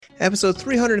Episode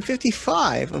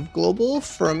 355 of Global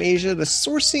from Asia, the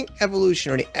sourcing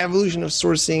evolution, or the evolution of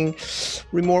sourcing,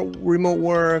 remote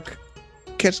work,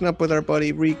 catching up with our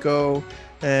buddy Rico.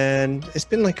 And it's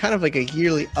been kind of a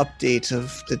yearly update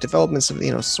of the developments of,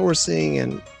 sourcing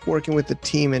and working with the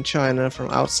team in China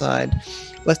from outside.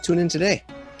 Let's tune in today.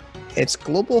 It's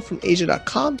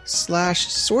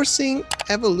globalfromasia.com/sourcing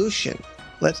evolution.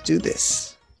 Let's do this.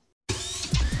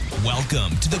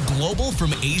 Welcome to the Global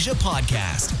from Asia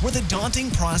podcast, where the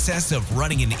daunting process of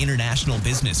running an international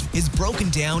business is broken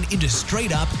down into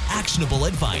straight up actionable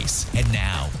advice. And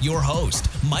now, your host,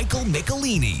 Michael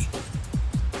Michelini.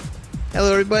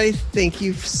 Hello, everybody. Thank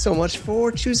you so much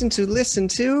for choosing to listen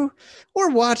to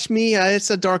or watch me. It's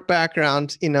a dark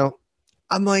background.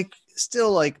 I'm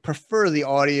still prefer the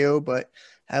audio, but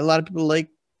a lot of people like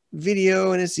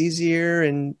video and it's easier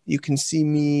and you can see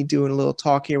me doing a little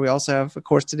talk here. We also have, of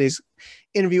course, today's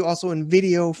interview also in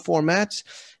video format.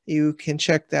 You can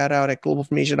check that out at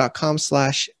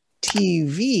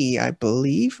globalfromasia.com/TV, I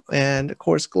believe. And of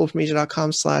course,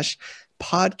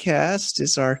 globalfromasia.com/podcast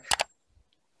is our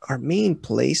main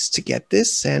place to get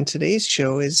this. And today's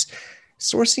show is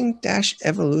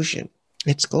sourcing-evolution.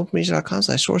 It's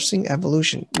globalfromasia.com/sourcing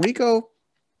evolution. Rico,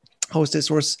 host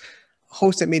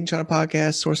at Made in China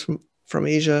podcast, source from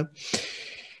Asia.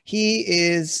 He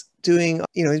is doing,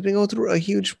 he's been going through a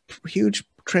huge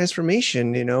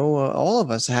transformation. All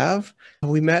of us have.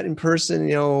 We met in person.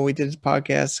 We did this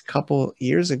podcast a couple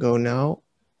years ago now.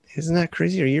 Isn't that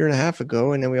crazy? A year and a half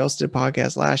ago. And then we also did a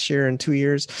podcast last year and 2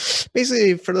 years.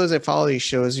 Basically, for those that follow these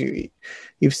shows,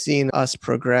 you've seen us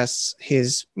progress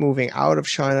his moving out of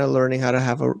China, learning how to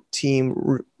have a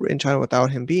team in China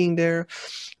without him being there.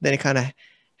 Then it kind of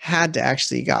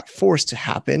got forced to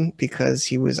happen because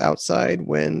he was outside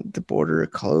when the border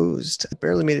closed. I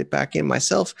barely made it back in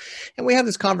myself. And we had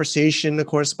this conversation, of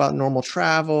course, about normal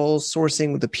travel,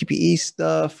 sourcing with the PPE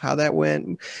stuff, how that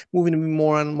went, moving to be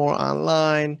more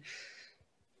online.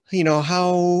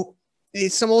 How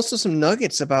it's also some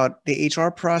nuggets about the HR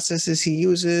processes he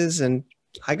uses. And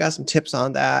I got some tips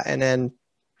on that. And then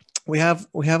we have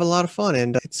a lot of fun,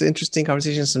 and it's an interesting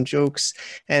conversation, some jokes,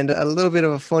 and a little bit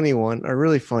of a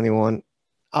really funny one.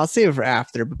 I'll save it for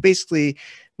after, but basically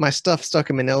my stuff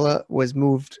stuck in Manila was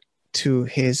moved to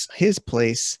his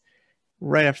place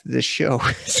right after this show.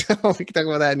 So we can talk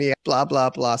about that in the blah, blah,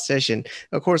 blah session.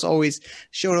 Of course, always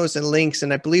show notes and links,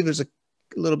 and I believe there's a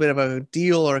little bit of a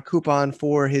deal or a coupon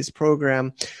for his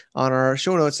program on our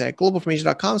show notes at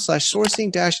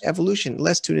globalfromasia.com/sourcing-evolution.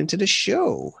 Let's tune into the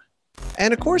show.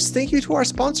 And of course, thank you to our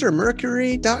sponsor,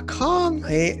 Mercury.com,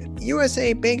 a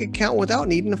USA bank account without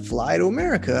needing to fly to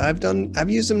America. I've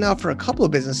used them now for a couple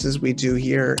of businesses we do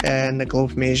here in the Global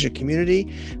from Asia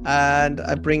community. And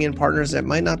I bring in partners that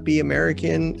might not be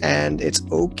American, and it's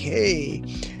okay.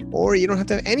 Or you don't have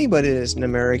to have anybody that's an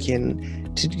American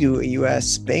to do a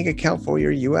U.S. bank account for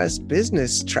your U.S.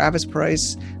 business. Travis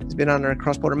Price has been on our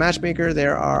cross-border matchmaker.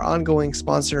 They're our ongoing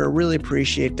sponsor. Really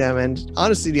appreciate them. And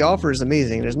honestly, the offer is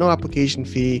amazing. There's no application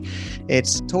fee.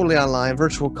 It's totally online,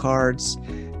 virtual cards.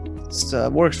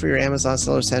 It works for your Amazon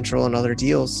Seller Central and other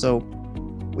deals. So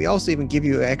we also even give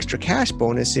you an extra cash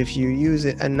bonus if you use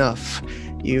it enough.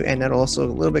 And that'll also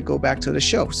a little bit go back to the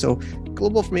show. So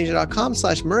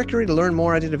globalfromasia.com/Mercury to learn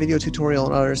more. I did a video tutorial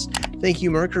on others. Thank you,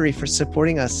 Mercury, for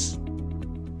supporting us.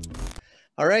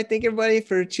 All right. Thank you, everybody,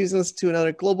 for choosing us to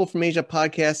another Global from Asia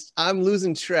podcast. I'm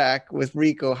losing track with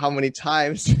Rico how many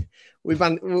times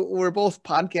we're both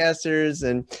podcasters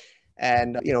and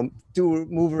do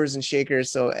movers and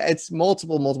shakers. So it's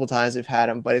multiple times we've had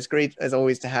him, but it's great as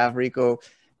always to have Rico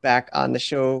back on the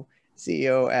show.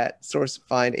 CEO at Source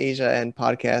Find Asia and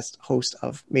podcast host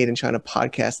of Made in China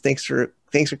podcast. Thanks for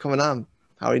coming on.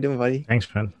 How are you doing, buddy? Thanks,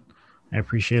 man. I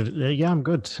appreciate it. Yeah, I'm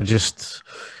good. Just,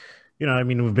 I've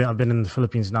been in the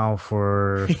Philippines now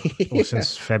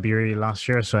since February last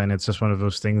year. So, and it's just one of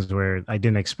those things where I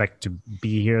didn't expect to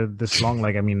be here this long.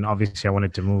 Obviously I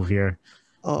wanted to move here,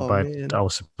 but man, I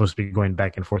was supposed to be going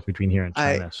back and forth between here and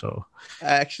China. I'm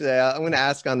going to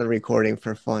ask on the recording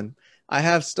for fun. I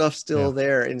have stuff still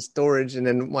there in storage, and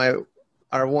then I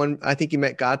think you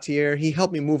met Gautier. He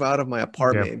helped me move out of my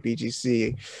apartment in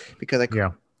BGC because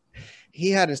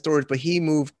he had in storage, but he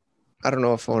moved. I don't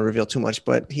know if I want to reveal too much,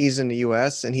 but he's in the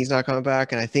US and he's not coming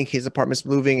back. And I think his apartment's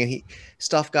moving, and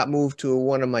stuff got moved to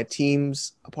one of my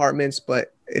team's apartments,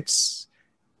 but it's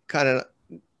kind of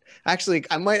actually,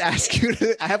 I might ask you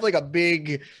I have a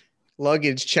big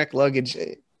check luggage.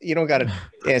 You don't got to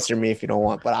answer me if you don't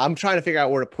want, but I'm trying to figure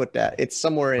out where to put that. It's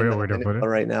somewhere in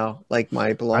right now,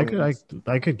 my belongings.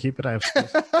 I could keep it. I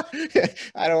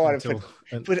don't want to put,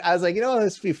 but I was like,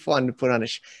 this would be fun to put on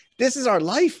this is our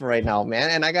life right now,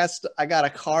 man. And I got a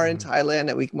car in Thailand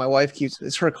that my wife keeps,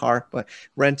 it's her car, but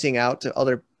renting out to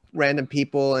other random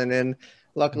people. And then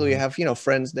luckily we have,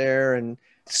 friends there and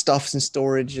stuffs and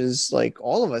storages, like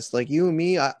all of us, like you and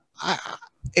me.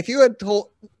 If you had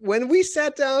told, when we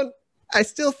sat down, I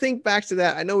still think back to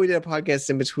that. I know we did a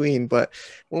podcast in between, but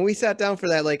when we sat down for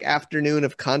that like afternoon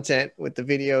of content with the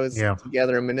videos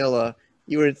together in Manila,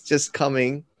 you were just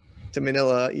coming to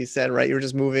Manila, you said, right? You were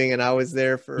just moving and I was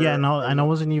there for... Yeah, no, and I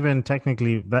wasn't even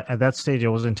technically, at that stage, I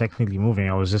wasn't technically moving.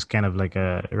 I was just kind of like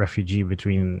a refugee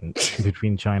between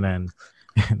China and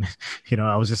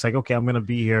I was just like, okay, I'm going to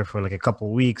be here for like a couple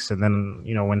of weeks. And then,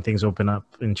 when things open up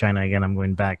in China again, I'm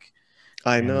going back.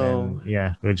 I know.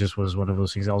 Then, it just was one of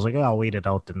those things. I was like, I'll wait it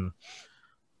out.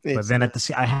 But then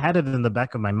I had it in the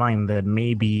back of my mind that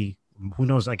maybe, who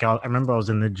knows? Like, I remember I was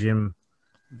in the gym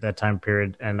that time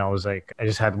period, and I was like, I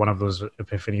just had one of those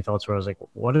epiphany thoughts where I was like,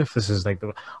 what if this is like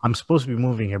I'm supposed to be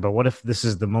moving here, but what if this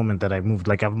is the moment that I moved?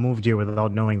 Like, I've moved here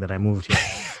without knowing that I moved here,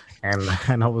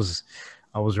 and I was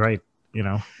right,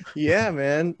 Yeah,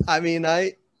 man. I mean,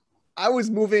 I was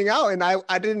moving out and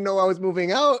I didn't know I was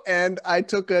moving out, and I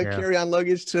took a carry-on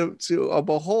luggage to a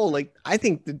Bohol, like I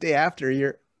think the day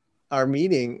after our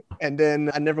meeting, and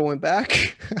then I never went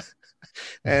back.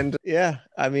 And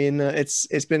I mean,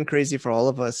 it's been crazy for all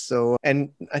of us. So, and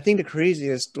I think the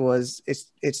craziest was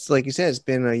it's like you said, it's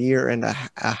been a year and a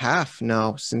half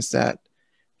now since that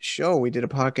show. We did a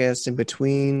podcast in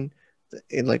between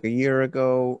like a year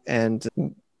ago, and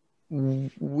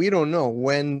we don't know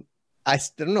when. I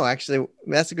don't know. Actually,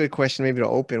 that's a good question. Maybe to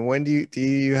open. When do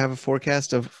you have a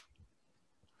forecast of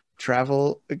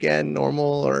travel again,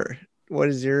 normal, or what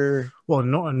is your? Well,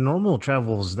 normal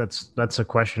travels. That's a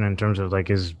question in terms of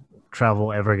like, is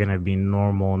travel ever going to be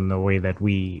normal in the way that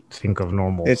we think of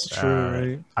normal? It's true.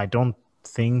 Right? I don't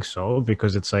think so,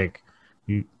 because it's like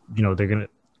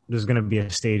there's going to be a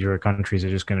stage where countries are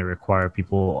just going to require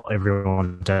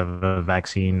everyone to have a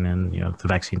vaccine, and the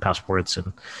vaccine passports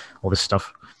and all this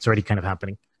stuff. It's already kind of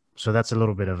happening. So that's a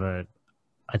little bit of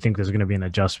I think there's going to be an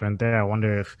adjustment there. I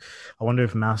wonder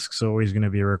if masks are always going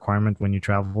to be a requirement when you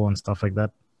travel and stuff like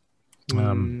that.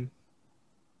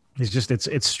 It's just,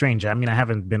 it's strange. I mean, I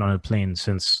haven't been on a plane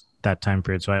since that time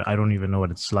period, so I don't even know what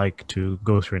it's like to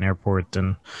go through an airport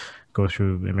and go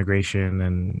through immigration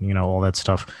and, all that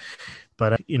stuff.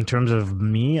 But in terms of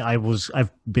me,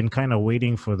 I've been kind of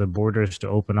waiting for the borders to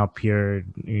open up here.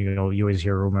 You always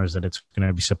hear rumors that it's going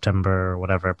to be September or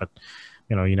whatever, but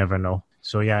you never know.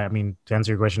 So yeah, I mean, to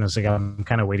answer your question, it's like I'm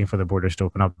kind of waiting for the borders to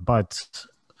open up. But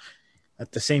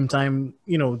at the same time,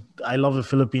 I love the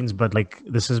Philippines, but like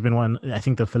this has been I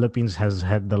think the Philippines has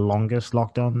had the longest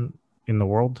lockdown in the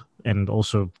world, and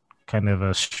also kind of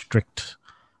a strict,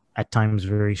 at times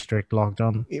very strict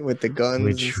lockdown with the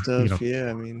guns and stuff.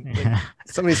 I mean,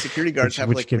 so many security guards have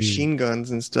like machine guns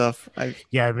and stuff. I've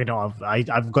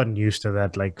gotten used to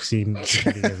that, like seeing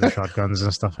the shotguns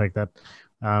and stuff like that.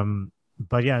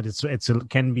 But yeah, it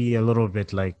can be a little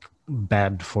bit like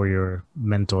bad for your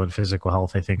mental and physical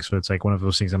health, I think. So it's like one of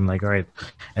those things. I'm like, all right,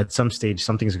 at some stage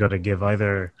something's got to give.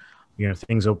 Either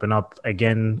things open up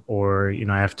again, or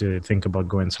I have to think about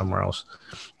going somewhere else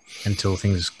until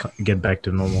things get back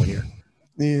to normal here.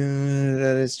 Yeah,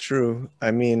 that is true.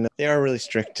 I mean, they are really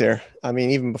strict there. I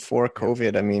mean, even before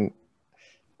COVID, I mean,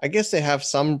 I guess they have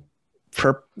some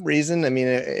reason. I mean,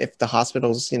 if the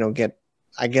hospitals,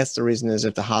 I guess the reason is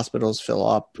if the hospitals fill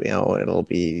up, it'll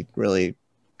be really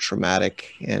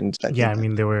traumatic. And I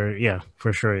mean, there were,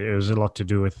 for sure. It was a lot to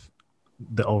do with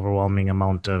the overwhelming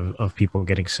amount of people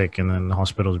getting sick, and then the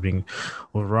hospitals being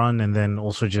overrun, and then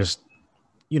also just,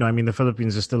 I mean, the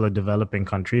Philippines is still a developing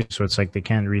country, so it's like they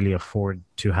can't really afford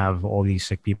to have all these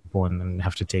sick people and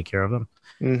have to take care of them.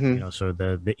 Mm-hmm. So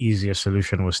the easiest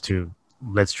solution was to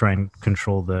let's try and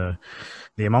control the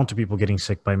amount of people getting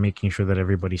sick by making sure that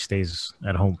everybody stays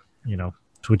at home.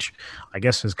 Which I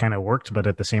guess has kind of worked, but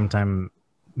at the same time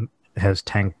has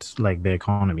tanked like the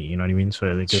economy. You know what I mean? So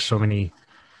like, there's so many.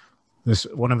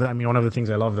 One of the things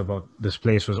I loved about this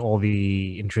place was all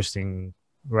the interesting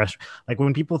like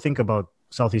when people think about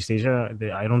Southeast Asia,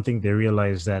 I don't think they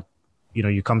realize that,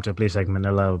 you come to a place like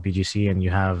Manila or BGC and you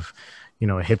have, a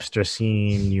hipster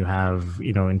scene, you have,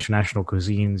 international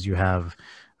cuisines, you have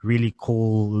really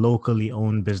cool locally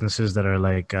owned businesses that are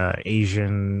like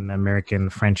Asian, American,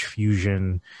 French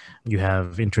fusion. You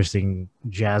have interesting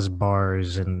jazz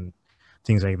bars and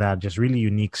things like that, just really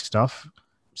unique stuff.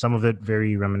 Some of it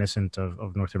very reminiscent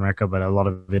of North America, but a lot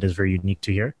of it is very unique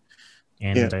to here.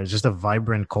 And it's just a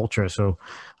vibrant culture. So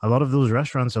a lot of those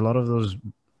restaurants, a lot of those,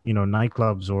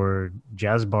 nightclubs or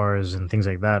jazz bars and things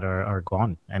like that are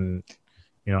gone. And,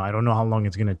 I don't know how long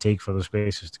it's going to take for those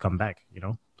places to come back,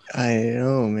 I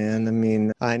know, man. I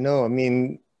mean, I know. I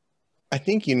mean, I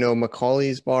think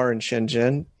Macaulay's Bar in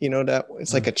Shenzhen. You know that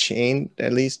it's like a chain.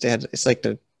 At least it's like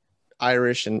the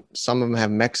Irish and some of them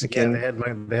have Mexican. Yeah,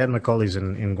 they had Macaulay's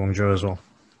in Guangzhou as well.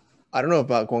 I don't know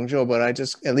about Guangzhou, but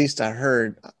at least I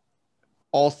heard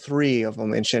all three of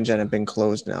them in Shenzhen have been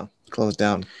closed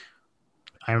down.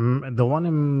 I'm the one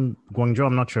in Guangzhou.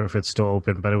 I'm not sure if it's still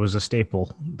open, but it was a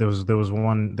staple. There was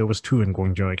two in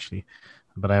Guangzhou actually,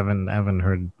 but I haven't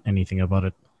heard anything about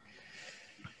it.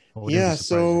 Yeah,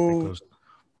 so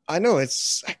I know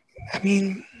I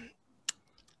mean,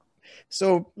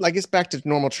 so I guess back to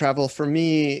normal travel for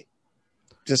me.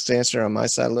 Just to answer on my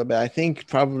side a little bit, I think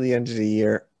probably end of the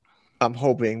year. I'm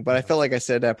hoping, but I felt like I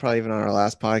said that probably even on our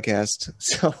last podcast.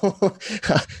 So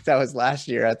that was last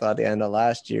year. I thought the end of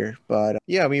last year, but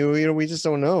yeah, I mean, we just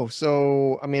don't know.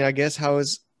 So, I mean, I guess how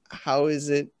is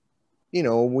it?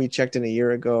 We checked in a year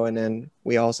ago, and then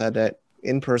we also had that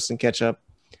in-person catch up.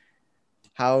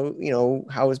 How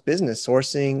is business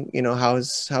sourcing?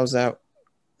 How's that?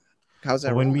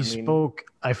 When we spoke,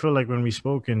 I feel like when we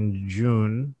spoke in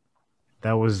June,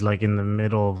 that was like in the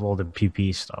middle of all the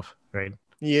PPE stuff, right?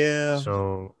 Yeah.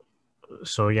 So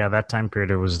yeah, that time period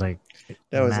it was like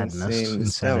that was madness, insane.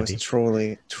 insanity. That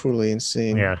was truly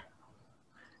insane. Yeah,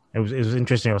 it was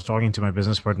interesting. I was talking to my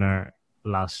business partner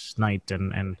last night,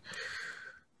 and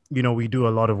we do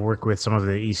a lot of work with some of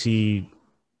the EC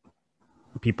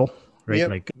people, right? Yep.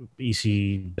 Like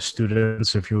EC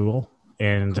students, if you will.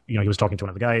 And he was talking to one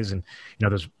of the guys, and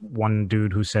there's one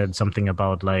dude who said something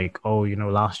about like, oh,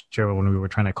 last year when we were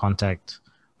trying to contact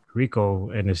Rico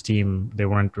and his team, they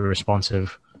weren't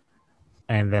responsive.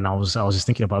 And then I was just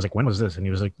thinking about, I was like, when was this? And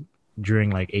he was like, during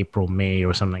like April, May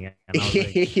or something. And I was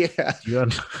like, yeah.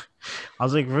 I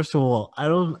was like, first of all,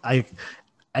 I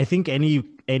think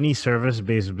any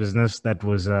service-based business that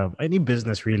was any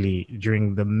business really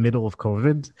during the middle of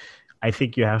COVID, I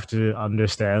think you have to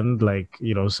understand, like,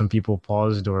 some people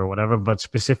paused or whatever, but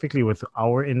specifically with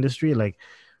our industry, like,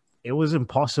 it was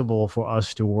impossible for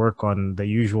us to work on the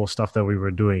usual stuff that we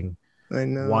were doing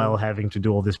while having to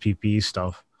do all this PPE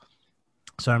stuff.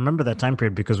 So I remember that time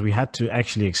period because we had to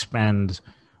actually expand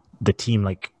the team,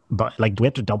 but we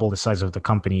had to double the size of the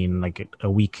company in like a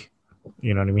week.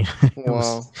 You know what I mean?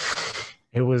 Wow.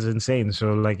 It was insane.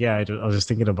 So like, yeah, I was just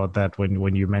thinking about that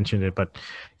when you mentioned it. But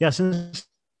yeah, since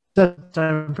that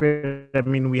time period, I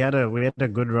mean, we had a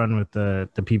good run with the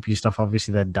PPE stuff.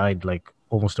 Obviously, that died like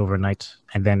almost overnight,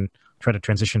 and then try to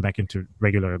transition back into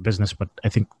regular business. But I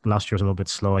think last year was a little bit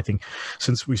slow. I think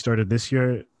since we started this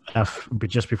year,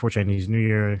 just before Chinese New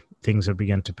Year, things have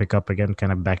begun to pick up again,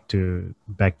 kind of back to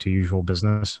usual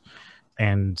business.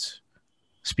 And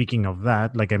speaking of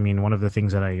that, like, I mean, one of the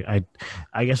things that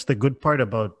I guess the good part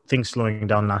about things slowing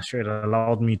down last year, it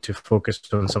allowed me to focus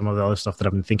on some of the other stuff that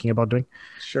I've been thinking about doing,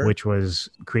 which was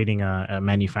creating a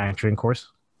manufacturing course.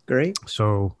 Great.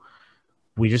 So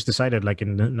we just decided, like,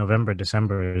 in November,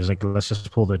 December, it was like, let's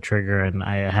just pull the trigger. And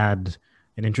I had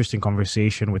an interesting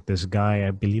conversation with this guy.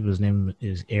 I believe his name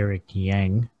is Eric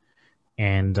Yang.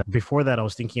 And before that, I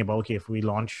was thinking about, okay, if we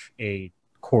launch a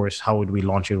course, how would we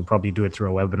launch it? We'll probably do it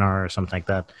through a webinar or something like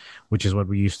that, which is what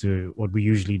we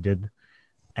usually did.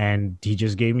 And he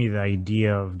just gave me the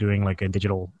idea of doing like a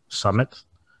digital summit,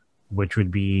 which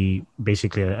would be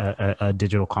basically a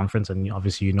digital conference. And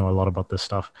obviously, a lot about this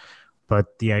stuff.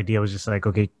 But the idea was just like,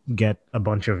 okay, get a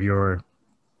bunch of your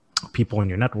people in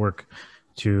your network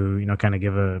to, kind of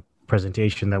give a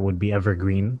presentation that would be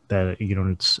evergreen, that,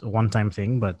 it's a one-time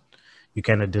thing, but you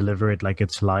kind of deliver it like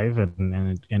it's live,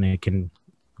 and it can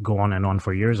go on and on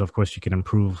for years. Of course, you can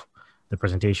improve the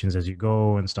presentations as you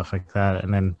go and stuff like that,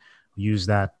 and then use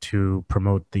that to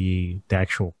promote the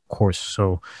actual course.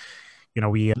 So,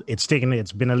 it's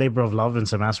been a labor of love in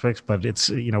some aspects, but it's,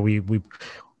 we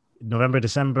November,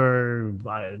 December,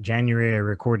 January, I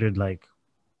recorded like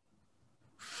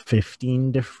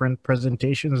 15 different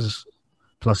presentations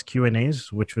plus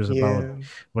Q&As, which was about,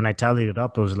 when I tallied it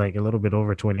up, it was like a little bit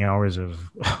over 20 hours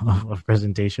of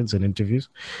presentations and interviews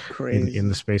in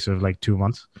the space of like 2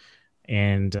 months.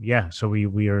 And so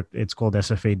it's called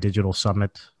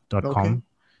sfadigitalsummit.com. Okay.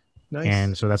 Nice.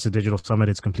 And so that's a digital summit.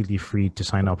 It's completely free to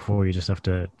sign up for. You just have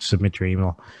to submit your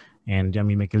email. And I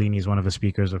mean, Michelini is one of the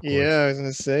speakers, of course. Yeah, I was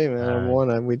gonna say,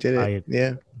 man, we did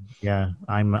it.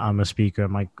 I'm a speaker.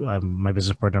 Mike, my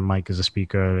business partner Mike is a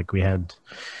speaker. Like, we had,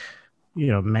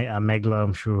 Megla,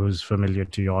 I'm sure, who's familiar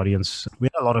to your audience. We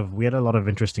had a lot of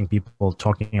interesting people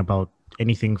talking about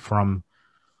anything from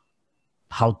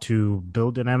how to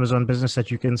build an Amazon business that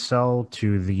you can sell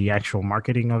to the actual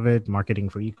marketing of it, marketing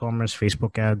for e-commerce,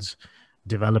 Facebook ads,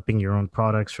 developing your own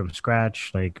products from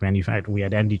scratch, like we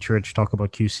had Andy Church talk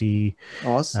about QC,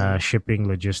 Awesome. shipping,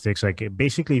 logistics. Like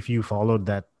basically, if you followed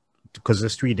that, because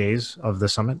there's 3 days of the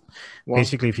summit. Wow.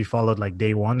 Basically, if you followed like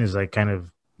day one is like kind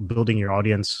of building your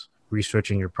audience,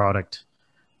 researching your product,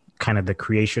 kind of the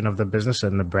creation of the business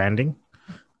and the branding.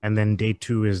 And then day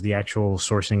 2 is the actual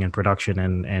sourcing and production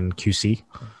and QC.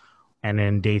 And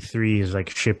then day 3 is like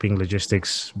shipping,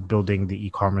 logistics, building the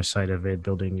e-commerce side of it,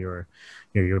 building your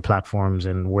platforms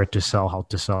and where to sell, how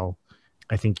to sell.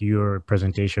 I think your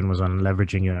presentation was on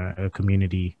leveraging a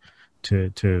community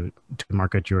to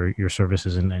market your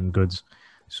services and goods.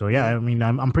 So yeah, I mean,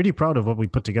 I'm pretty proud of what we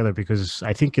put together because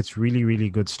I think it's really, really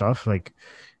good stuff. Like,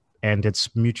 and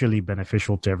it's mutually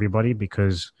beneficial to everybody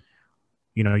because,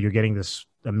 you know, you're getting this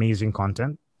amazing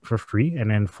content for free. And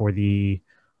then for the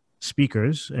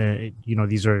speakers, you know,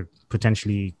 these are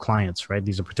potentially clients, right?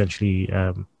 These are potentially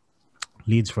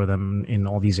leads for them in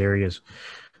all these areas.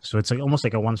 So it's like almost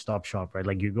like a one-stop shop, right?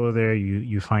 Like you go there,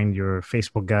 you find your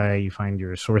Facebook guy, you find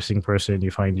your sourcing person, you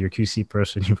find your QC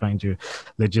person, you find your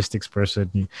logistics person.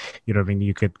 You know what I mean?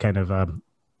 You could kind of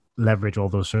leverage all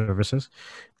those services.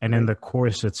 And then the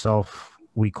course itself,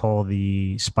 we call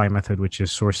the SPY method, which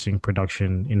is sourcing,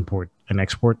 production, import, and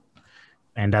export.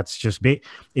 And that's just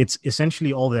it's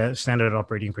essentially all the standard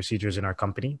operating procedures in our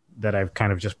company that I've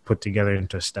kind of just put together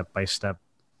into step-by-step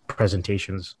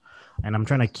presentations. And I'm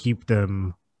trying to keep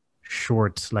them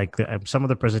short. Like some of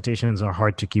the presentations are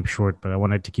hard to keep short, but I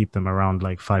wanted to keep them around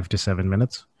like 5 to 7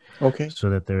 minutes. Okay. So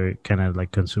that they're kind of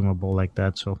like consumable like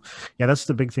that. So yeah, that's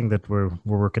the big thing that we're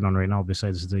working on right now,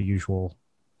 besides the usual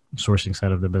sourcing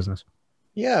side of the business.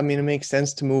 Yeah, I mean, it makes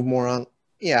sense to move more on.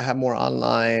 Yeah, have more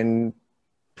online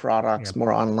products,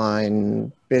 more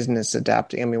online business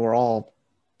adapting. I mean, all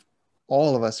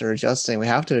of us are adjusting. We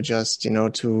have to adjust, you know,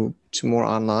 to more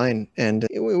online, and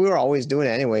we were always doing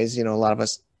it anyways. You know, a lot of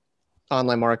us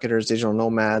online marketers, digital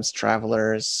nomads,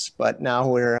 travelers, but now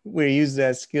we're used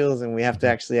as skills, and we have to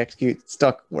actually execute.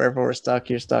 Stuck wherever we're stuck.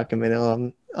 You're stuck in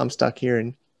Manila. I'm stuck here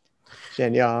in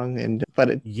Shenyang,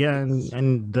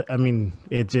 I mean,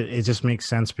 it just makes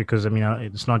sense because I mean,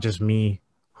 it's not just me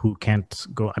who can't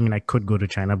go. I mean, I could go to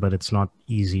China, but it's not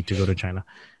easy to go to China,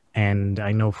 and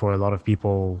I know for a lot of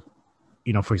people,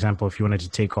 you know, for example, if you wanted to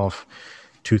take off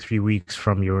 2-3 weeks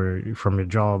from your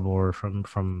job or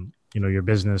from you know your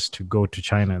business to go to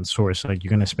China and source, like you're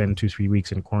going to spend 2-3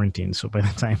 weeks in quarantine. So by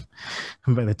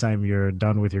the time you're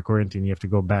done with your quarantine, you have to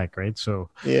go back, right? So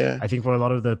yeah, I think for a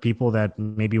lot of the people that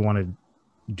maybe want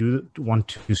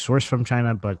to source from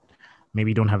China, but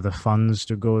maybe don't have the funds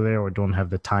to go there or don't have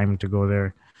the time to go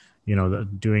there, you know,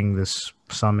 doing this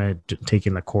summit,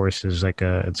 taking the course is like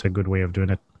it's a good way of doing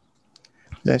it.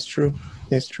 That's true.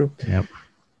 That's true. Yep.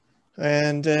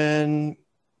 And then,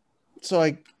 so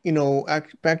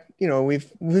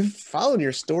we've followed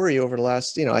your story over the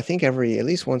last, you know, I think at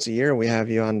least once a year we have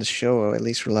you on the show, at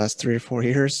least for the last 3 or 4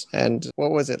 years. And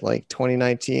what was it, like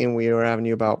 2019? We were having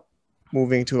you about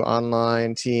moving to an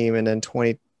online team, and then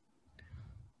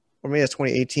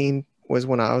 2018 was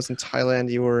when I was in Thailand.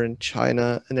 You were in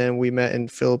China, and then we met in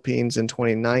Philippines in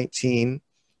 2019.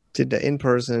 Did the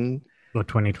in-person. Oh,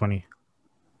 2020.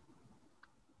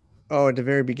 Oh, at the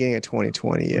very beginning of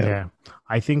 2020, yeah. Yeah.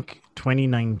 I think early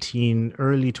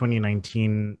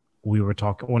 2019, we were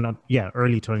talking,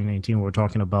 early 2019, we were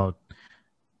talking about,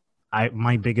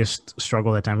 my biggest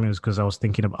struggle at that time was because I was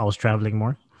traveling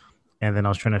more, and then I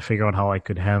was trying to figure out how I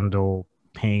could handle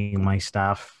paying my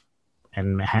staff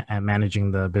and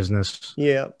managing the business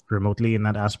remotely in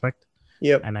that aspect.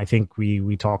 Yep. And I think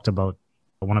we talked about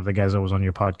one of the guys that was on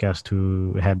your podcast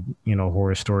who had, you know,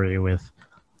 horror story with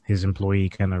his employee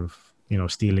kind of, you know,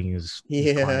 stealing his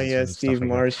Steve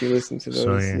Marsh. You listen to those.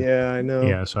 So, I know.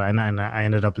 Yeah, so and I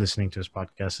ended up listening to his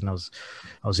podcast, and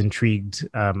I was intrigued.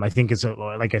 I think it's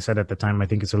like I said at the time, I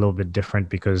think it's a little bit different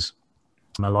because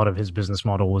a lot of his business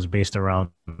model was based around,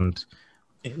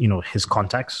 you know, his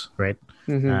contacts, right?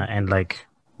 Mm-hmm. And like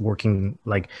working,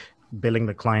 like billing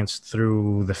the clients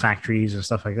through the factories and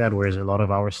stuff like that, whereas a lot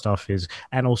of our stuff is,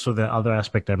 and also the other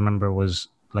aspect I remember was,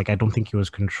 like, I don't think he was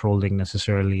controlling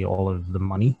necessarily all of the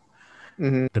money,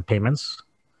 the payments.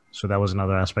 So that was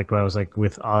another aspect where I was like,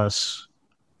 with us,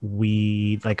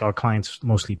 our clients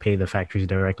mostly pay the factories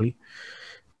directly,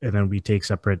 and then we take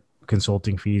separate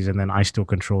consulting fees, and then I still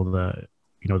control the,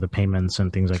 you know, the payments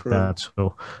and things like that.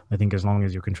 So I think as long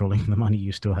as you're controlling the money,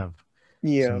 you still have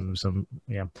some.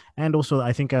 And also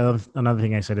I think another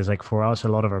thing I said is, like, for us, a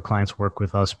lot of our clients work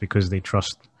with us because they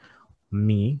trust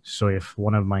me. So if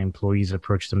one of my employees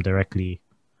approached them directly,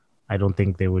 I don't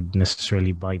think they would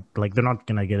necessarily buy, like, they're not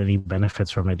going to get any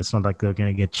benefits from it. It's not like they're going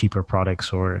to get cheaper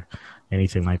products or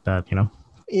anything like that, you know?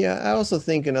 Yeah, I also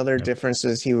think another difference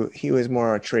is he was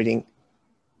more a trading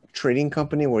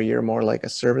company where you're more like a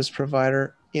service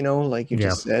provider, like you Yeah,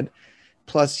 just said.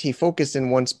 Plus, he focused in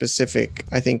one specific,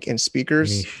 I think, in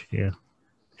speakers. niche. Yeah,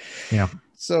 yeah.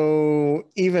 So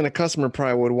even a customer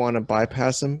probably would want to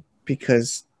bypass him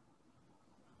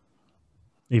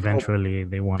Eventually,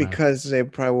 they want to. because they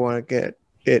probably want to get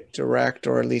it direct,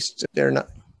 or at least they're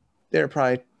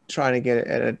probably trying to get it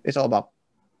at it's all about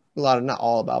not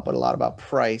all about, but a lot about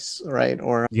price, right?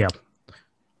 Or Yeah,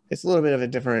 it's a little bit of a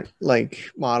different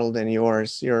like model than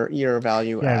yours, your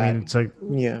value yeah. I add. mean, it's like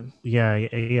Yeah.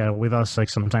 yeah. With us, like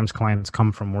sometimes clients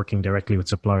come from working directly with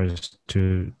suppliers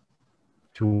to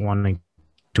wanting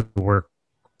to work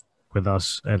with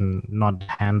us and not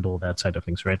handle that side of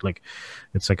things, right? Like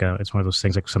it's one of those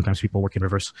things, like sometimes people work in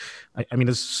reverse. I mean,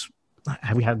 I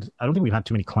don't think we've had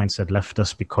too many clients that left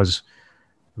us because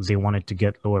they wanted to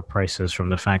get lower prices from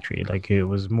the factory. Like it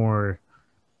was more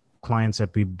clients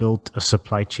that we built a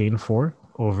supply chain for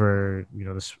over,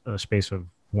 this space of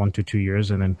 1 to 2 years.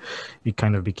 And then it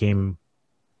kind of became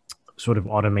sort of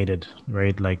automated,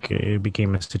 right? Like it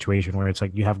became a situation where it's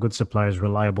like you have good suppliers,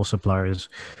 reliable suppliers,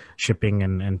 shipping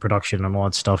and production and all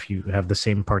that stuff. You have the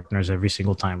same partners every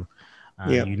single time.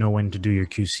 You know when to do your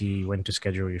QC, when to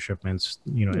schedule your shipments.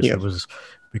 It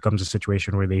becomes a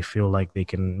situation where they feel like they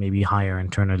can maybe hire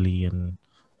internally and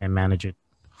manage it.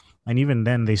 And even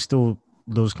then,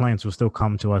 those clients will still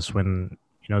come to us when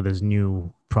there's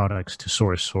new products to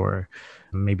source, or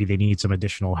maybe they need some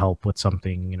additional help with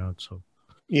something. So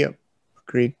Yep.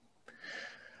 Agreed.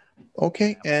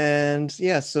 Okay. And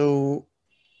yeah, so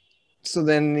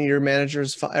then your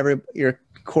managers, your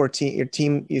core team, your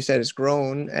team, you said is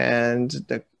grown, and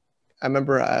I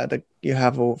remember you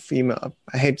have a female.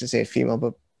 I hate to say female,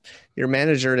 but your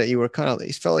manager that you were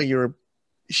it felt like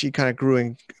she kind of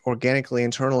grew organically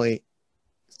internally.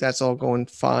 That's all going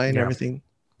fine. Yeah. Everything.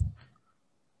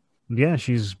 Yeah,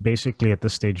 she's basically at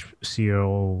this stage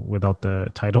CEO without the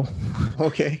title.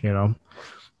 Okay.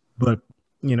 But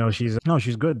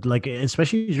she's good. Like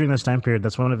especially during this time period,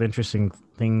 that's one of the interesting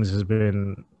things has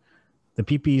been the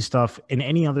PPE stuff. In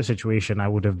any other situation, I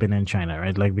would have been in China,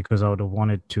 right? Like because I would have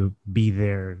wanted to be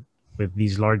there with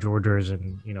these large orders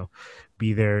and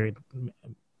be there.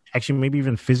 Actually, maybe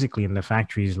even physically in the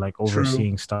factories, like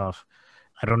overseeing stuff.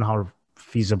 I don't know how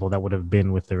feasible that would have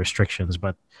been with the restrictions,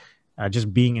 but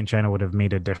just being in China would have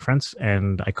made a difference,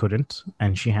 and I couldn't.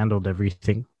 And she handled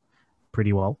everything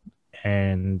pretty well.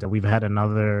 And we've had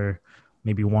another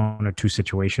maybe 1 or 2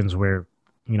 situations where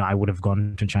I would have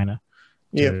gone to China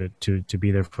to be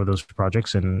there for those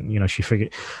projects. And she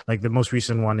figured, like the most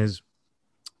recent one is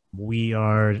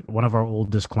one of our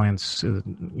oldest clients,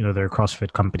 they're a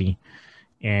CrossFit company,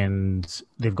 and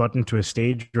they've gotten to a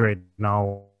stage right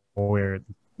now where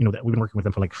that we've been working with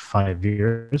them for like 5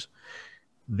 years.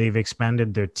 They've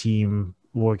expanded their team,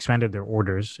 expanded their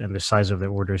orders and the size of their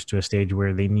orders to a stage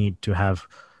where they need to have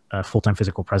a full-time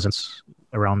physical presence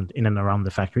in and around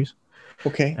the factories.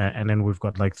 Okay. And then we've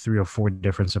got like 3 or 4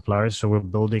 different suppliers. So we're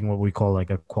building what we call like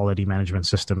a quality management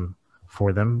system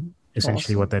for them.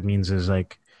 Essentially, What that means is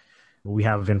like we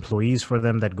have employees for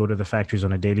them that go to the factories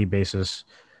on a daily basis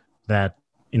that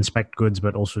inspect goods,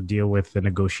 but also deal with the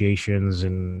negotiations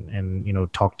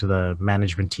and talk to the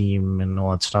management team and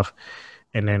all that stuff.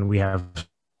 And then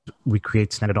we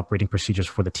create standard operating procedures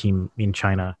for the team in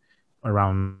China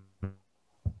around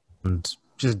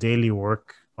just daily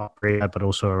work, operate, but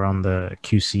also around the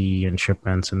QC and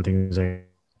shipments and things.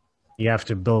 You have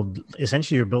to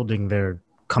essentially you're building their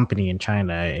company in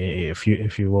China, if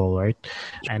you will, right?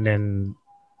 And then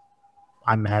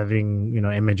I'm having,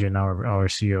 Imogen, our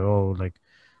COO, like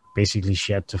basically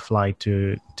she had to fly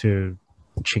to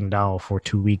Qingdao for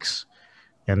 2 weeks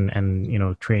and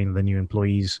train the new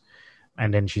employees.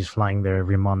 And then she's flying there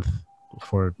every month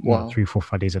for 3, 4,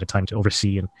 5 days at a time to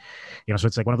oversee. And, so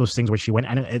it's like one of those things where she went.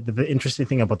 And the interesting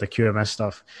thing about the QMS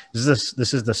stuff is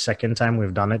this is the second time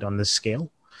we've done it on this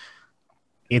scale.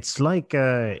 It's like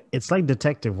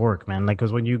detective work, man. Like,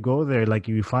 because when you go there, like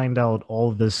you find out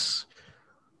all these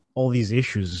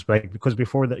issues, like, because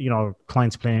before that,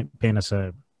 clients paying us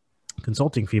a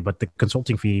consulting fee, but the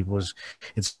consulting fee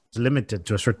it's limited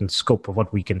to a certain scope of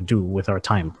what we can do with our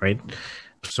time, right?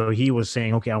 So he was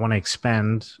saying, okay, I want to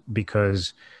expand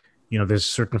because, there's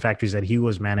certain factories that he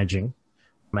was managing,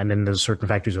 and then there's certain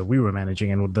factories that we were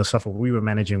managing, and the stuff that we were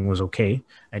managing was okay,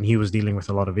 and he was dealing with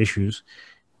a lot of issues,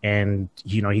 and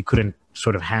he couldn't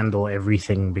sort of handle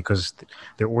everything because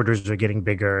their orders are getting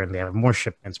bigger and they have more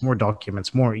shipments, more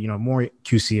documents, more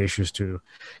QC issues to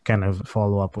kind of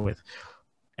follow up with.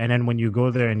 And then when you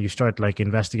go there and you start like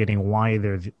investigating why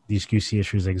these QC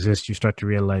issues exist, you start to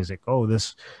realize like, oh,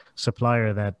 this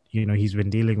supplier that, you know, he's been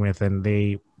dealing with, and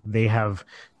they have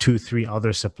 2-3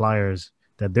 other suppliers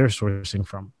that they're sourcing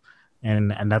from.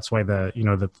 And that's why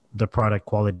the product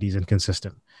quality is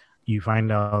inconsistent. You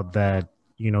find out that,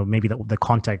 you know, maybe the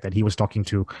contact that he was talking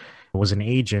to was an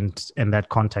agent, and that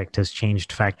contact has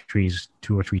changed factories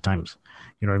 2 or 3 times.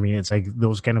 You know what I mean? It's like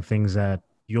those kind of things that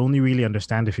you only really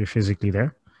understand if you're physically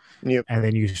there. Yep. And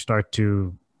then you start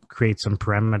to create some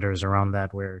parameters around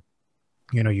that where,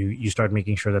 you know, you start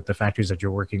making sure that the factories that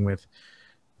you're working with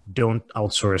don't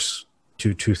outsource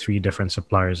to 2-3 different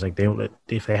suppliers. Like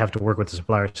if they have to work with the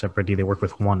supplier separately, they work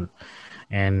with one.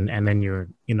 And then you're,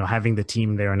 you know, having the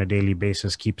team there on a daily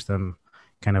basis keeps them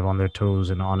kind of on their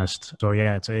toes and honest. So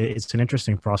yeah, it's an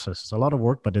interesting process. It's a lot of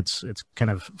work, but it's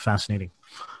kind of fascinating.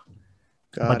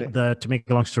 Got it. To make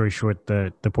a long story short,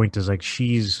 the point is like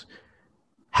she's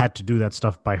had to do that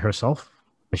stuff by herself.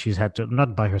 She's had to,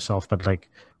 not by herself, but like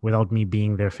without me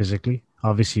being there physically.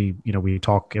 Obviously, you know, we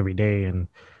talk every day and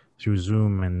through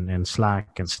Zoom and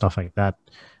Slack and stuff like that.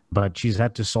 But she's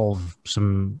had to solve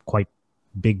some quite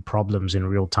big problems in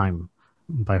real time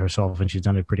by herself, and she's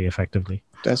done it pretty effectively.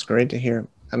 That's great to hear.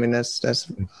 I mean, that's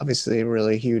obviously a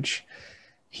really huge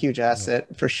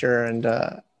asset for sure. And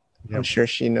I'm sure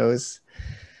she knows.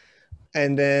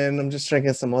 And then I'm just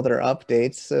checking some other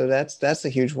updates. So that's a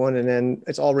huge one. And then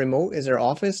it's all remote. Is there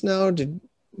office now?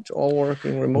 It's all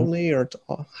working remotely, or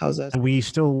how's that? We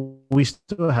still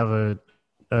have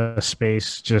a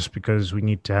space just because we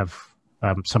need to have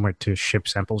somewhere to ship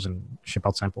samples and ship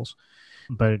out samples.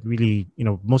 But really, you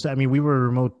know, we were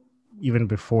remote even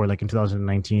before, like in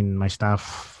 2019. My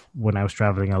staff, when I was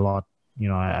traveling a lot, you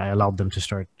know, I allowed them to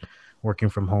start working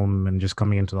from home and just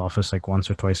coming into the office like once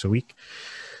or twice a week.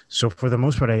 So for the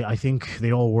most part, I think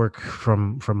they all work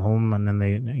from home, and then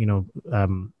they, you know,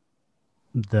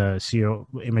 the CEO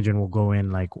Imogen will go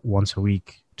in like once a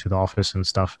week to the office and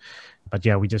stuff. But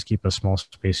yeah, we just keep a small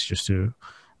space just to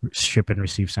ship and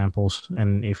receive samples.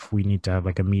 And if we need to have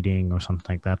like a meeting or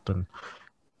something like that, then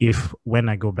when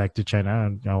I go back to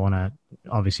China, I want to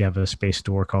obviously have a space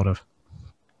to work out of.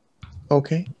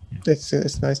 Okay,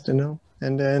 it's nice to know.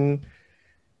 And then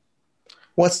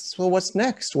what's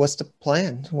next? What's the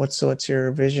plan? What's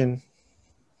your vision?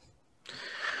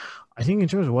 I think in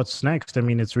terms of what's next, I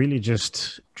mean, it's really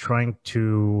just trying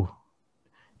to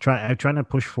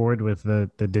push forward with the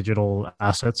digital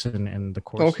assets and the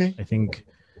course. Okay. I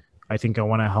think I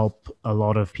want to help a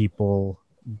lot of people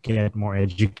get more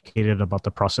educated about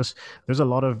the process. There's a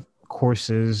lot of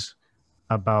courses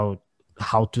about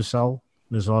how to sell.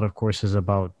 There's a lot of courses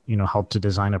about, you know, how to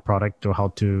design a product or how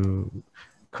to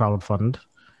crowdfund,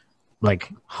 like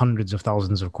hundreds of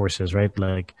thousands of courses, right?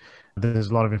 Like there's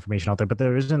a lot of information out there, but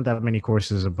there isn't that many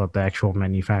courses about the actual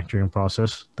manufacturing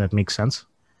process that makes sense,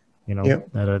 you know,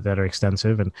 that are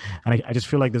extensive. And I just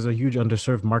feel like there's a huge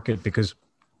underserved market, because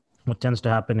what tends to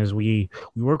happen is we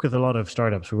work with a lot of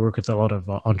startups, we work with a lot of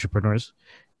entrepreneurs,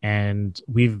 and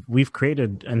we've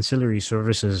created ancillary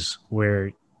services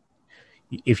where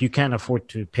if you can't afford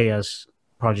to pay us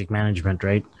project management,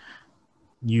 right,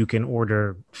 you can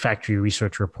order factory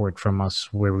research report from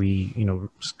us, where we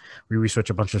research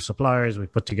a bunch of suppliers, we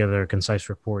put together a concise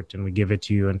report, and we give it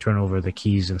to you and turn over the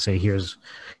keys and say, here's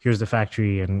the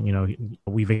factory, and, you know,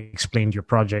 we've explained your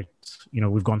project, you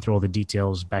know, we've gone through all the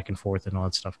details back and forth and all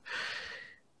that stuff.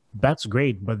 That's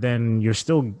great, but then you're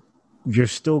still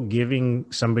giving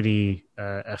somebody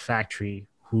a factory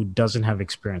who doesn't have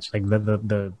experience, like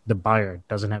the buyer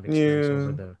doesn't have experience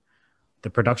over the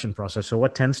production process. So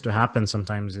what tends to happen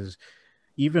sometimes is,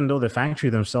 even though the factory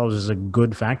themselves is a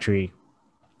good factory,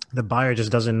 the buyer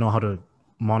just doesn't know how to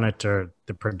monitor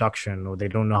the production, or they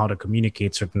don't know how to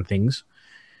communicate certain things.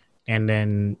 And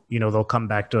then, you know, they'll come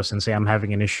back to us and say, I'm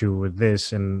having an issue with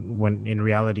this. And when in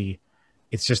reality,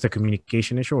 it's just a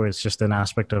communication issue, or it's just an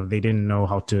aspect of they didn't know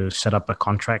how to set up a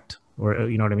contract, or,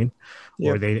 you know what I mean?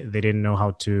 Or they didn't know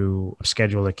how to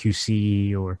schedule a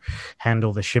QC or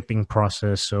handle the shipping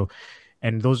process. So,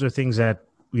 and those are things that,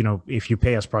 you know, if you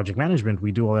pay us project management,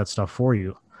 we do all that stuff for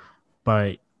you.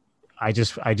 But I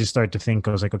just started to think,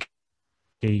 I was like, okay,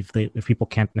 if people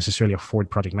can't necessarily afford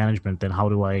project management, then how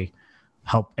do I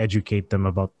help educate them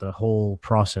about the whole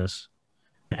process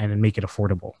and then make it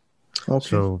affordable? Okay.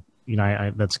 So, you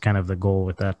know, that's kind of the goal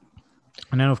with that.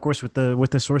 And then, of course, with the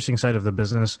sourcing side of the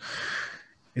business,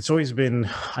 it's always been,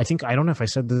 I don't know if I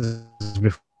said this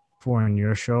before on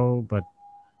your show, but,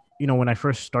 you know, when I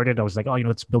first started, I was like, oh, you know,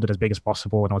 let's build it as big as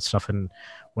possible and all that stuff. And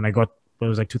when it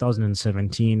was like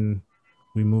 2017,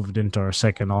 we moved into our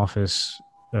second office.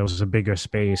 That was a bigger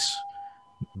space.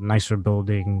 nicer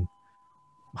building,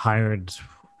 hired,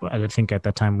 I think at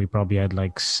that time we probably had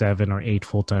like 7 or 8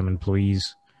 full-time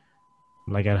employees.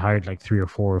 Like I hired like 3 or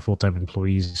 4 full-time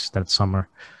employees that summer.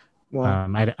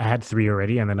 Wow. I had 3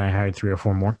 already, and then I hired 3 or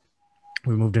 4 more.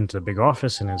 We moved into the big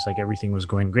office, and it's like everything was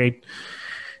going great.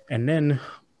 And then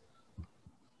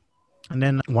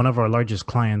one of our largest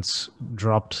clients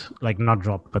not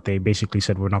dropped, but they basically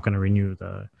said we're not going to renew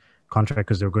the contract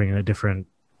because they're going in a different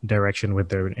direction with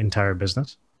their entire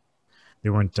business. They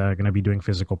weren't going to be doing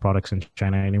physical products in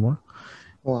China anymore.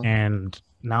 Wow. And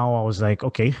now I was like,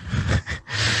 okay,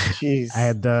 Jeez. I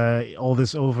had all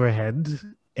this overhead,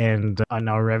 and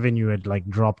our revenue had like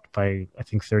dropped by, I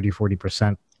think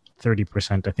 30%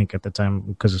 I think at the time,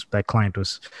 because that client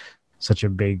was such a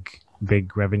big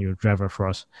revenue driver for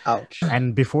us. Ouch.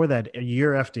 And before that,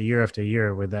 year after year after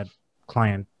year with that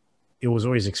client, it was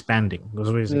always expanding. It was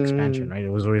always expansion, right? It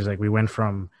was always like we went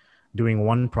from doing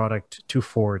 1 product to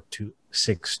 4 to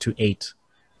 6 to 8.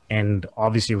 And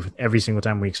obviously with every single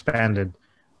time we expanded,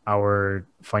 our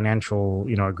financial,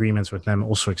 agreements with them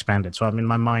also expanded. So in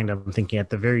my mind, I'm thinking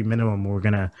at the very minimum, we're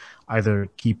going to either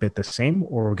keep it the same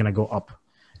or we're going to go up.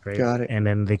 Right. Got it. And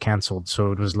then they canceled.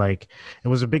 So it was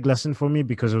a big lesson for me,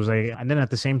 because it was like, and then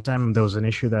at the same time, there was an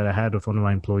issue that I had with one of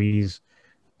my employees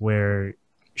where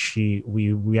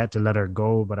we had to let her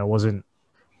go, but I wasn't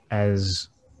as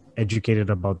educated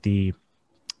about the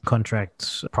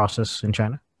contracts process in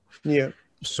China. Yeah.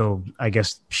 So I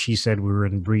guess she said we were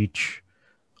in breach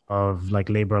of like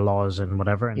labor laws and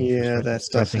whatever. And that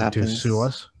stuff happens. To sue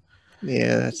us.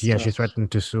 Yeah, she threatened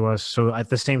to sue us. So at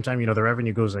the same time, the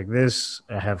revenue goes like this.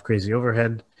 I have crazy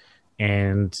overhead,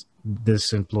 and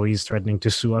this employee is threatening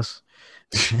to sue us.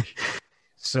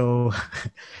 So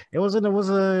it was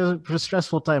a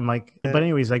stressful time, Mike. Yeah. But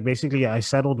anyways, like basically, I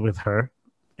settled with her,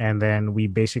 and then we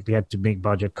basically had to make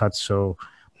budget cuts. So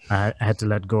I had to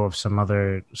let go of some of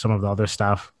the other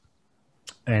staff,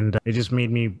 and it just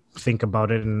made me think about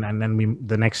it. And then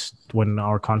when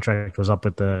our contract was up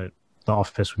at the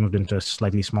office, we moved into a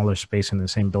slightly smaller space in the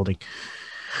same building.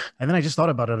 And then I just thought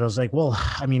about it. I was like, well,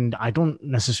 I don't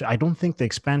think the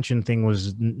expansion thing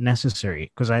was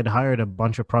necessary, because I had hired a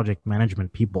bunch of project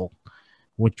management people,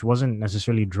 which wasn't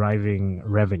necessarily driving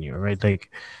revenue, right?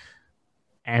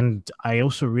 And I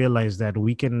also realized that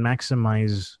we can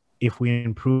maximize, if we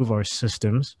improve our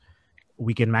systems,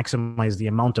 we can maximize the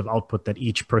amount of output that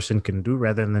each person can do,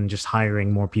 rather than just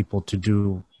hiring more people to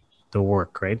do the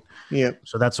work, right? Yeah.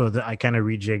 So that's what I kind of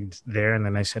rejigged there, and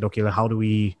then I said, okay, how do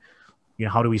we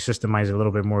systemize a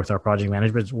little bit more with our project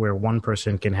management, where one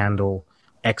person can handle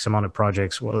X amount of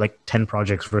projects, or like 10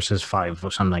 projects versus 5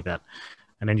 or something like that.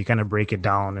 And then you kind of break it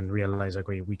down and realize, like,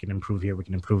 wait, we can improve here, we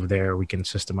can improve there, we can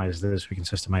systemize this, we can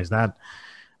systemize that.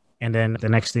 And then the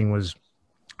next thing was,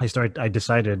 I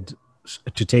decided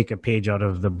to take a page out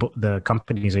of the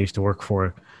companies I used to work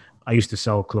for. I used to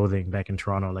sell clothing back in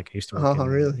Toronto. Like I used to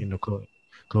work in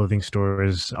clothing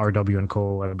stores, RW &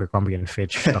 Co, Abercrombie &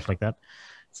 Fitch, stuff like that.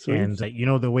 Sweet. And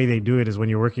the way they do it is, when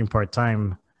you're working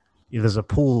part-time, there's a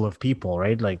pool of people,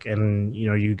 right? Like, and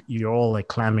you're all like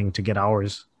clamming to get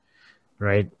hours,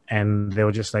 right? And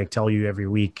they'll just like tell you every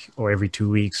week or every 2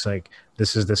 weeks, like,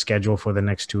 this is the schedule for the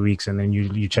next 2 weeks. And then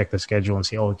you check the schedule and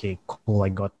say, oh, okay, cool, I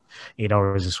got 8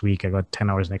 hours this week, I got 10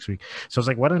 hours next week. So it's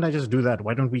like, why don't I just do that?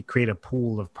 Why don't we create a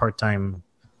pool of part-time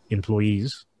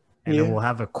employees, and then we'll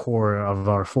have a core of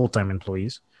our full-time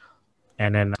employees.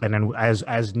 And then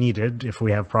as needed, if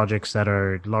we have projects that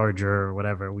are larger or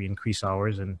whatever, we increase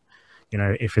hours, and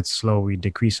if it's slow, we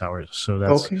decrease hours. So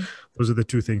those are the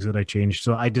 2 things that I changed.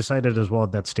 So I decided as well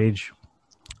at that stage,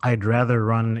 I'd rather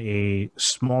run a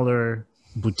smaller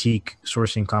boutique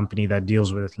sourcing company that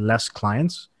deals with less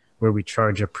clients, where we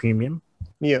charge a premium,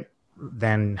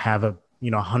 than have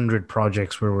 100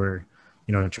 projects where we're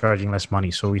charging less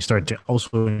money. So we start to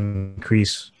also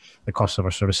increase the cost of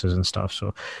our services and stuff.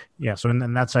 So so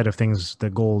in that side of things, the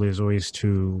goal is always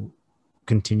to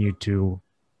continue to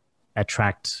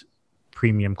attract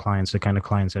premium clients, the kind of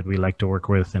clients that we like to work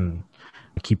with, and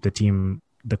keep the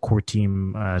core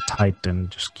team tight,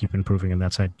 and just keep improving on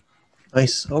that side.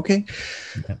 Nice. Okay.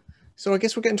 Yeah. So I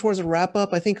guess we're getting towards a wrap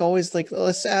up. I think always, like,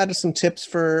 let's add some tips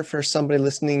for somebody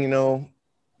listening,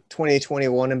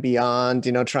 2021 and beyond,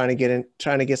 trying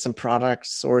to get some product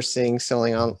sourcing,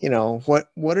 selling on,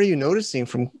 what are you noticing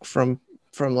from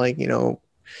like,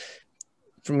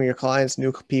 from your clients,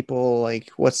 new people?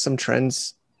 Like, what's some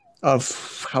trends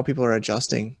of how people are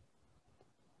adjusting?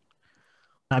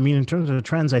 In terms of the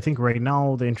trends, I think right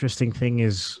now the interesting thing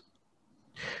is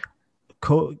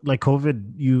like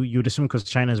COVID, you'd assume, because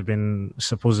China's been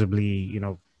supposedly,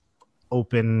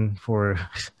 open for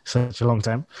such a long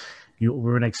time, we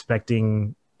weren't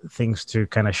expecting things to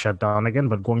kind of shut down again.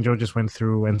 But Guangzhou just went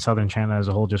through, and southern China as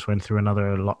a whole just went through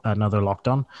another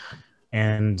lockdown.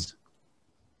 And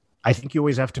I think you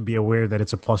always have to be aware that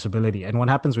it's a possibility. And what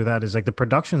happens with that is like the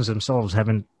productions themselves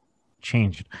haven't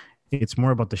changed. It's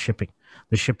more about the shipping.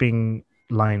 The shipping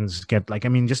lines get like, I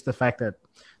mean, just the fact that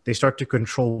they start to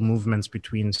control movements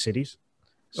between cities.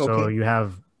 So you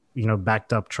have,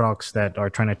 backed up trucks that are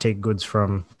trying to take goods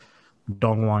from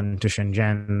Dongguan to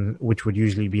Shenzhen, which would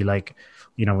usually be like,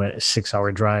 a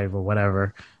 6-hour drive or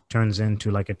whatever, turns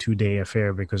into like a 2-day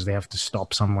affair because they have to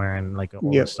stop somewhere and like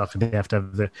all the stuff. They have to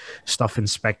have the stuff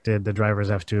inspected. The drivers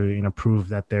have to, prove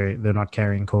that they're not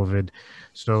carrying COVID.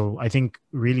 So I think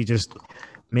really just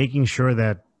making sure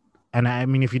that, and I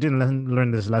mean, if you didn't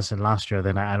learn this lesson last year,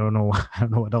 then I don't know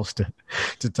what else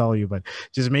to tell you, but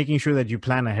just making sure that you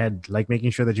plan ahead, like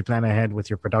making sure that you plan ahead with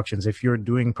your productions. If you're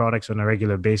doing products on a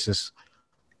regular basis,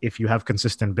 if you have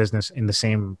consistent business in the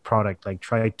same product, like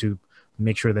try to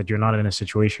make sure that you're not in a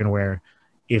situation where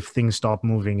if things stop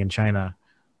moving in China,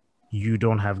 you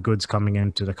don't have goods coming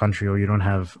into the country or you don't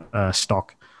have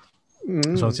stock.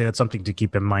 So I'd say that's something to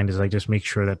keep in mind, is like just make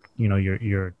sure that,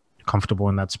 you're comfortable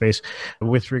in that space.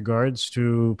 With regards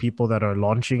to people that are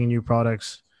launching new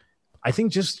products, I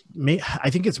think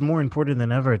it's more important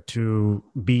than ever to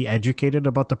be educated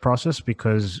about the process,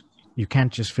 because you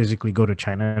can't just physically go to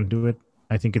China and do it.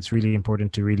 I think it's really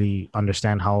important to really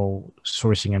understand how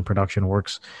sourcing and production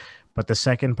works. But the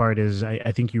second part is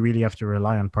I think you really have to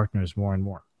rely on partners more and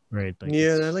more, right? Like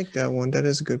I like that one. That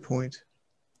is a good point.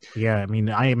 Yeah, I mean,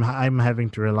 I'm having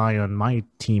to rely on my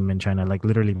team in China, like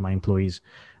literally my employees,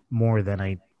 more than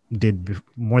I've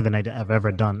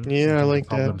ever done. Yeah, I like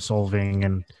problem solving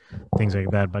and things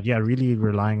like that. But yeah, really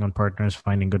relying on partners,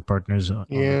 finding good partners on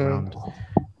the ground.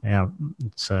 Yeah,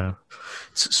 it's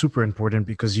super important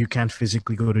because you can't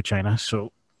physically go to China.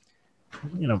 So,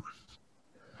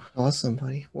 Awesome,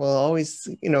 buddy. Well, always,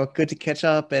 good to catch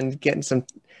up and getting some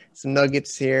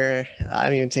nuggets here.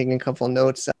 I'm even taking a couple of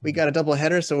notes. We got a double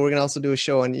header, so we're going to also do a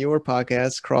show on your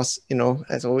podcast, cross,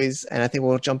 as always. And I think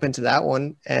we'll jump into that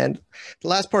one. And the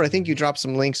last part, I think you dropped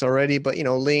some links already, but,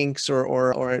 links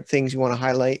or things you want to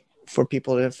highlight for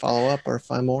people to follow up or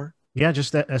find more. Yeah,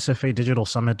 just at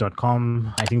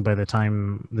sfadigitalsummit.com. I think by the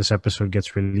time this episode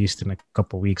gets released in a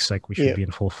couple of weeks, like we should be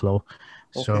in full flow.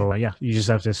 Okay. So you just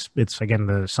have to,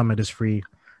 the summit is free.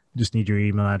 Just need your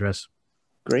email address.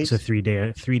 Great. It's a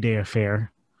three-day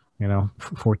affair,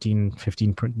 14,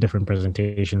 15 different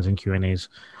presentations and Q&As.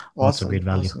 Lots of great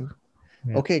value. Awesome.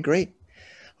 Yeah. Okay, great.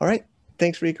 All right.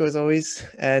 Thanks, Rico, as always.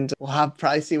 And we'll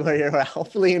probably see where you're at.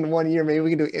 Hopefully in 1 year, maybe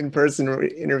we can do an in-person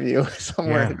interview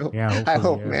somewhere. Yeah, I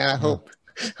hope, man. I hope.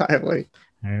 All right, buddy.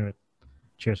 All right.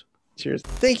 Cheers.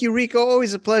 Thank you, Rico.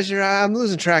 Always a pleasure. I'm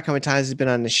losing track how many times he's been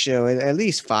on the show, at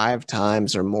least 5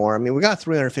 times or more. I mean, we got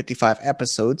 355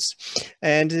 episodes,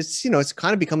 and it's, it's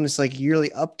kind of become this like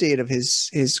yearly update of his,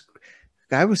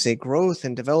 I would say, growth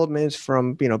and development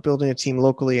from, building a team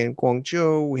locally in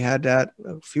Guangzhou. We had that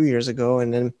a few years ago.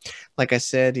 And then, like I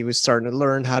said, he was starting to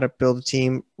learn how to build a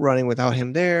team running without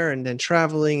him there, and then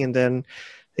traveling. And then,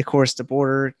 of course, the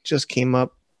border just came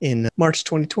up in March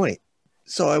 2020.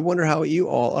 So I wonder how you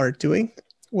all are doing.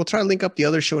 We'll try to link up the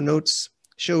other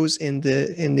shows in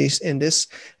this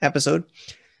episode.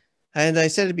 And I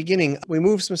said at the beginning, we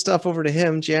moved some stuff over to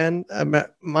him. Jan,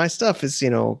 my stuff is,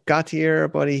 Gautier, a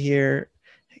buddy here,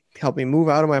 helped me move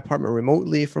out of my apartment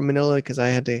remotely from Manila because I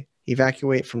had to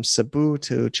evacuate from Cebu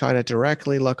to China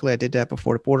directly. Luckily, I did that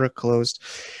before the border closed.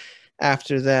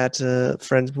 After that,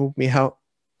 friends moved me out.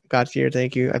 Gautier,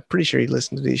 thank you. I'm pretty sure he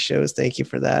listened to these shows. Thank you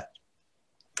for that.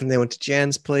 And they went to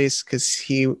Jan's place because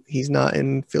he's not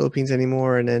in Philippines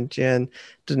anymore. And then Jan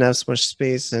didn't have so much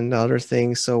space and other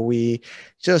things. So we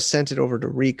just sent it over to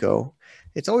Rico.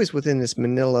 It's always within this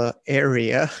Manila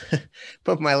area.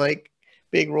 But my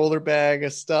big roller bag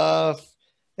of stuff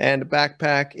and a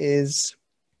backpack is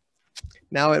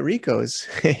now at Rico's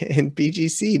in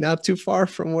BGC, not too far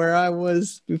from where I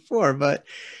was before. But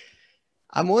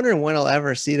I'm wondering when I'll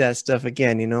ever see that stuff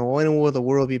again. When will the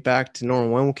world be back to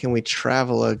normal? When can we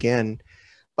travel again?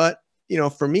 But,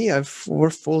 for me, we're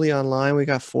fully online. We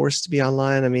got forced to be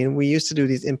online. I mean, we used to do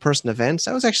these in-person events.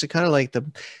 That was actually kind of like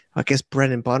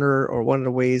bread and butter, or one of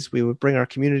the ways we would bring our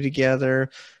community together.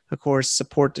 Of course,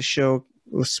 support the show,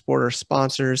 support our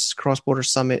sponsors, Cross Border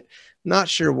Summit. Not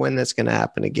sure when that's going to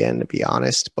happen again, to be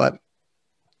honest, but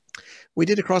we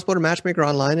did a cross-border matchmaker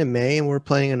online in May, and we're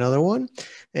planning another one.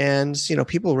 And,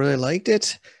 people really liked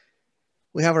it.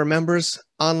 We have our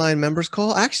online members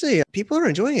call. Actually, people are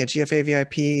enjoying it.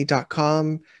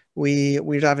 GFAVIP.com.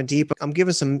 We're diving deep. I'm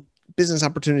giving some business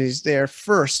opportunities there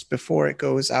first before it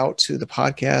goes out to the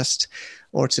podcast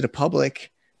or to the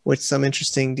public with some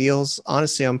interesting deals.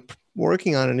 Honestly, I'm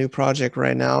working on a new project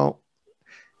right now.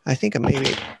 I think I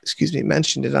maybe,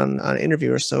 mentioned it on an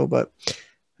interview or so, but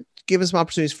giving some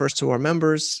opportunities first to our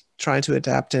members, trying to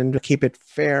adapt and keep it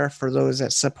fair for those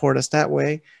that support us that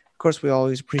way. Of course, we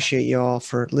always appreciate you all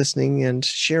for listening and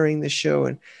sharing this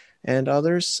show and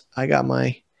others. I got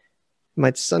my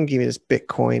son gave me this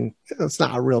Bitcoin. It's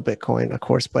not a real Bitcoin, of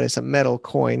course, but it's a metal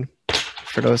coin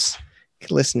for those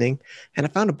listening. And I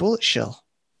found a bullet shell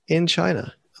in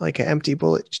China, like an empty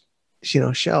bullet,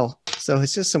 shell. So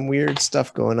it's just some weird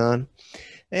stuff going on.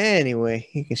 Anyway,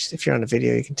 if you're on the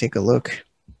video, you can take a look.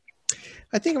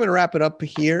 I think I'm going to wrap it up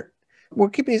here. We're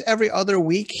keeping these every other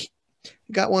week.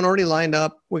 We got one already lined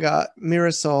up. We got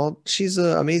Mirasol. She's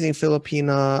an amazing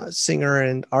Filipina singer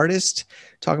and artist,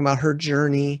 talking about her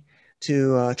journey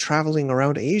to traveling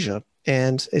around Asia.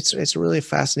 And it's a really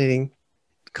fascinating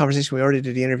conversation. We already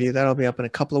did the interview. That'll be up in a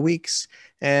couple of weeks.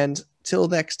 And till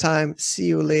next time, see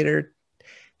you later.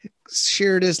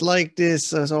 Share this, like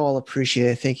this. That's all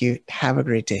appreciated. Thank you. Have a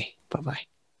great day. Bye-bye.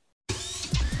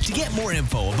 To get more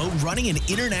info about running an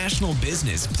international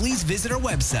business, please visit our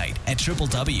website at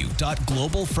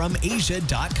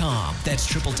www.globalfromasia.com.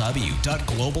 That's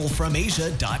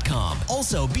www.globalfromasia.com.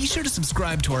 Also, be sure to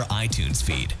subscribe to our iTunes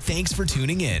feed. Thanks for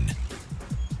tuning in.